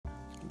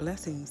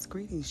Blessings,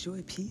 greetings,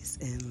 joy, peace,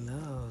 and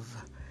love.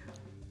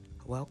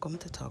 Welcome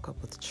to Talk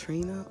Up with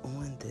Trina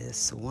on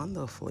this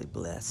wonderfully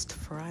blessed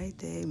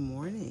Friday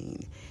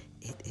morning.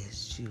 It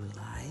is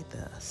July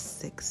the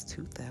 6th,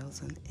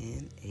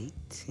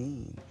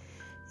 2018.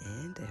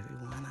 And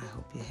everyone, I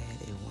hope you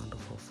had a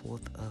wonderful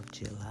 4th of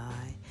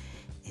July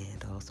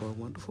and also a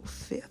wonderful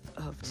 5th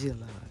of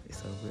July.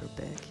 So we're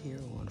back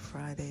here on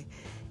Friday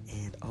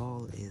and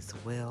all is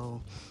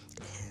well.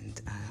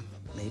 And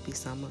maybe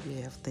some of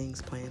you have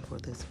things planned for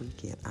this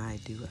weekend. I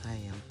do. I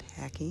am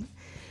packing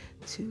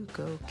to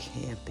go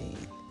camping,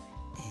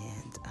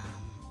 and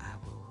I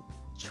will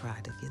try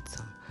to get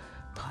some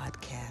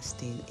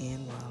podcasting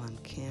in while I'm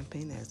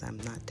camping, as I'm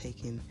not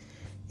taking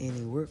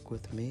any work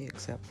with me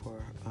except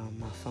for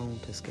my phone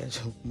to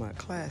schedule my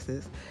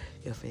classes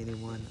if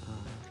anyone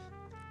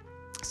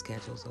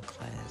schedules a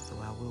class. So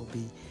I will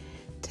be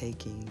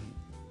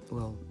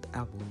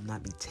I will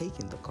not be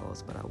taking the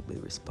calls, but I will be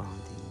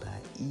responding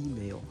by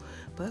email.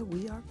 But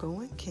we are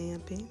going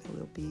camping.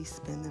 We'll be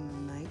spending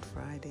the night,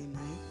 Friday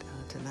night,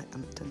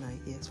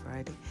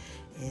 Friday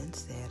and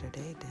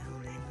Saturday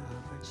down in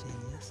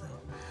Virginia. So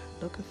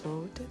looking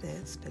forward to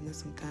that, spending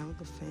some time with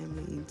the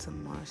family, eating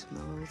some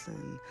marshmallows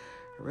and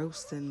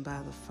roasting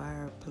by the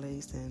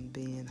fireplace and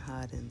being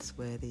hot and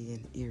sweaty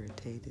and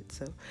irritated.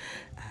 So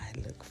I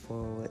look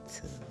forward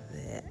to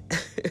that.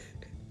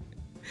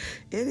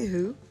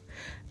 Anywho,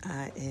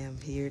 I am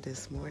here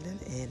this morning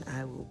and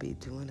I will be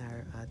doing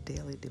our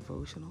daily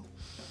devotional.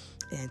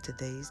 And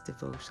today's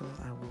devotional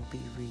I will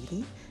be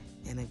reading.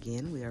 And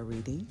again, we are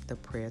reading The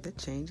Prayer That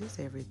Changes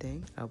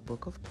Everything, a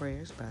book of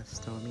prayers by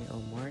Stormy O.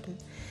 Martin.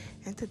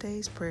 And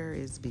today's prayer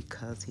is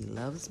Because He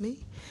Loves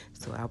Me.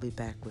 So I'll be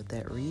back with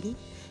that reading.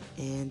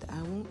 And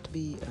I won't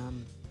be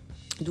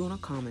doing a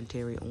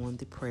commentary on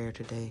the prayer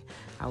today.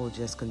 I will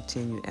just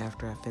continue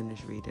after I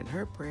finish reading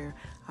her prayer.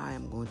 I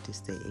am going to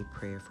say a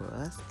prayer for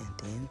us, and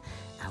then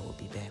I will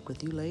be back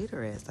with you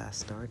later as I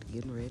start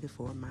getting ready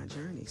for my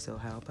journey. So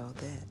how about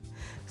that?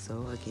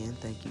 So again,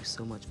 thank you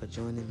so much for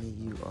joining me.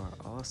 You are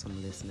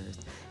awesome listeners,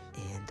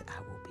 and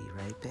I will be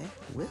right back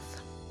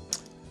with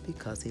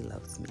Because He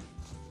Loves Me.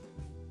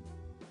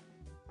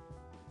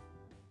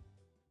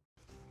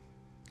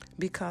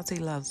 Because He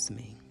loves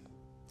me.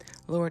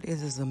 Lord,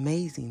 it is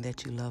amazing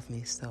that you love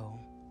me so,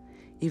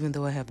 even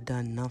though I have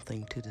done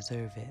nothing to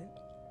deserve it.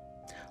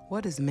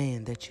 What is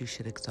man that you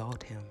should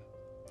exalt him,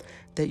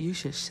 that you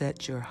should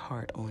set your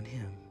heart on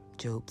him?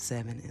 Job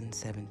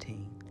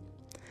 7:17.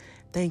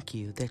 Thank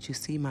you that you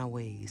see my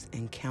ways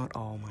and count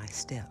all my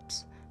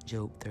steps.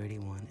 Job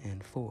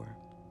 31:4.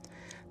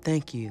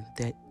 Thank you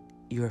that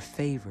your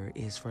favor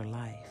is for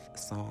life.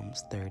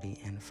 Psalms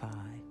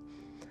 30:5.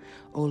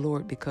 O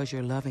Lord, because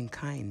your loving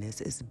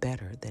kindness is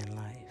better than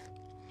life.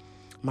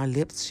 My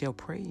lips shall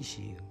praise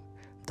you.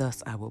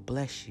 Thus I will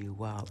bless you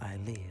while I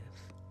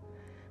live.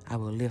 I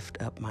will lift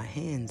up my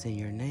hands in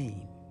your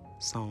name.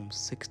 Psalm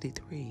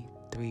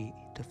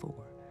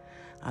 63:3-4.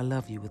 I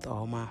love you with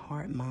all my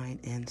heart, mind,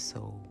 and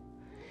soul.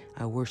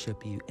 I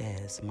worship you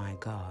as my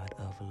God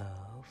of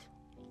love.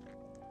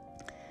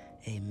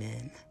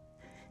 Amen.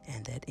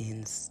 And that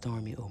ends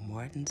Stormy O.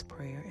 Martin's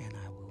prayer, and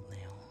I will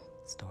now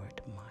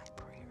start my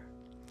prayer.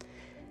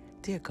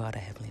 Dear God,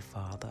 our Heavenly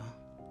Father,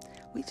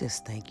 we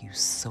just thank you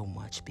so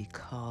much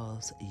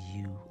because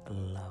you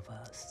love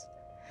us.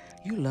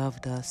 You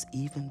loved us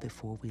even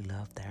before we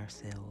loved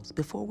ourselves,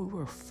 before we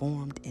were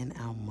formed in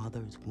our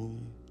mother's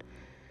womb.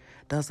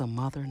 Does a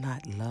mother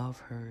not love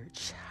her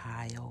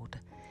child,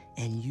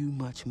 and you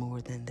much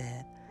more than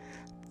that?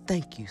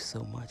 Thank you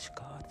so much,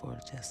 God, for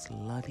just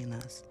loving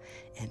us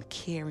and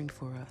caring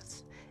for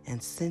us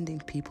and sending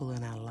people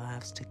in our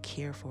lives to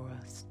care for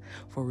us,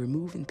 for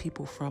removing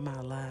people from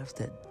our lives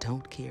that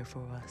don't care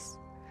for us,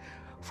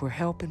 for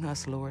helping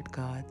us, Lord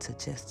God, to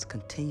just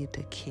continue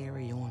to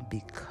carry on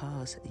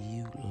because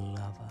you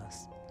love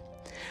us.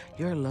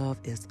 Your love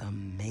is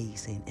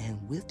amazing,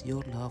 and with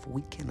your love,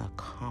 we can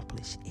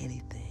accomplish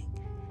anything.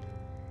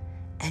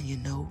 And you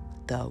know,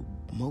 the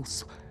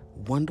most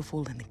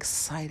wonderful and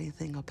exciting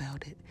thing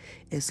about it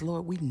is,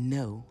 Lord, we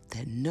know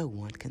that no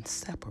one can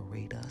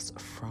separate us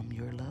from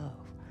your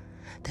love,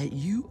 that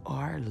you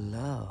are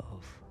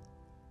love,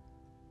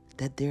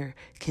 that there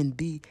can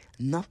be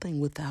nothing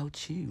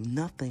without you,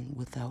 nothing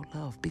without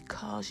love,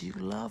 because you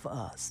love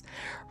us.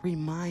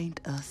 Remind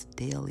us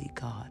daily,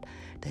 God,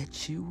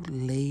 that you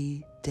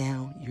lay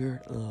down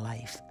your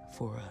life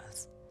for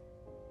us.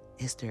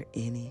 Is there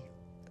any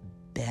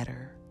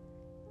better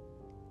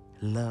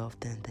love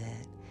than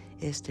that?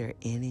 Is there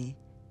any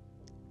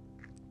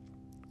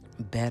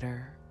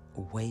better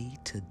way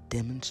to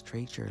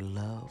demonstrate your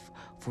love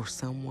for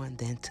someone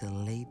than to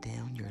lay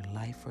down your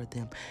life for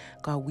them?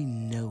 God, we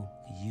know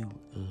you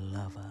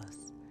love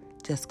us.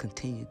 Just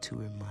continue to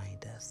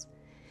remind us.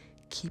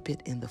 Keep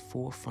it in the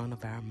forefront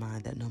of our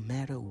mind that no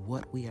matter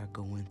what we are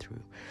going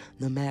through,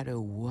 no matter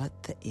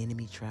what the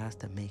enemy tries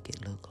to make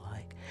it look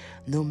like,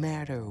 no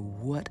matter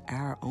what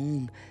our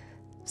own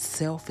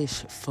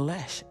selfish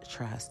flesh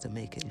tries to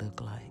make it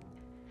look like,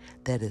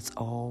 that it's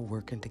all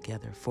working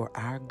together for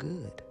our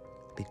good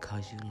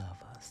because you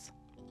love us.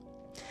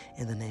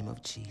 In the name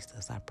of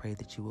Jesus, I pray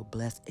that you will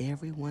bless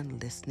everyone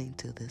listening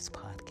to this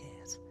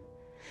podcast,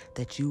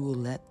 that you will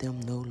let them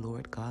know,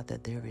 Lord God,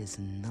 that there is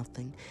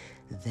nothing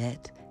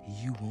that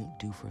you won't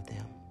do for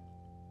them.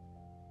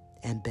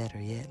 And better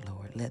yet,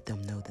 Lord, let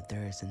them know that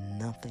there is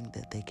nothing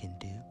that they can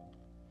do,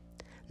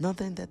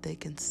 nothing that they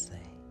can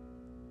say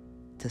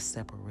to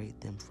separate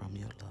them from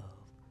your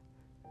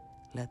love.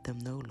 Let them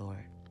know,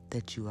 Lord,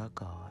 that you are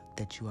God,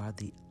 that you are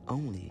the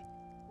only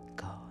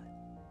God,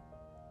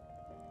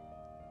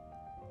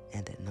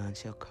 and that none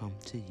shall come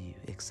to you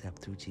except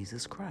through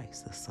Jesus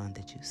Christ, the Son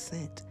that you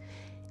sent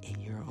in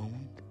your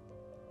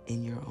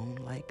own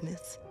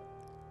likeness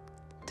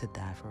to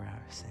die for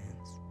our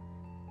sins.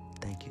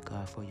 Thank you,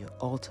 God, for your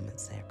ultimate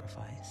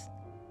sacrifice.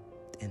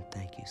 And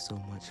thank you so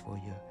much for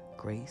your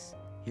grace,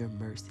 your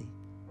mercy,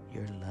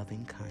 your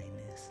loving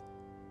kindness,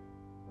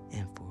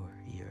 and for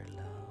your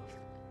love.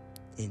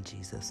 In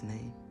Jesus'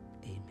 name,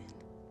 amen.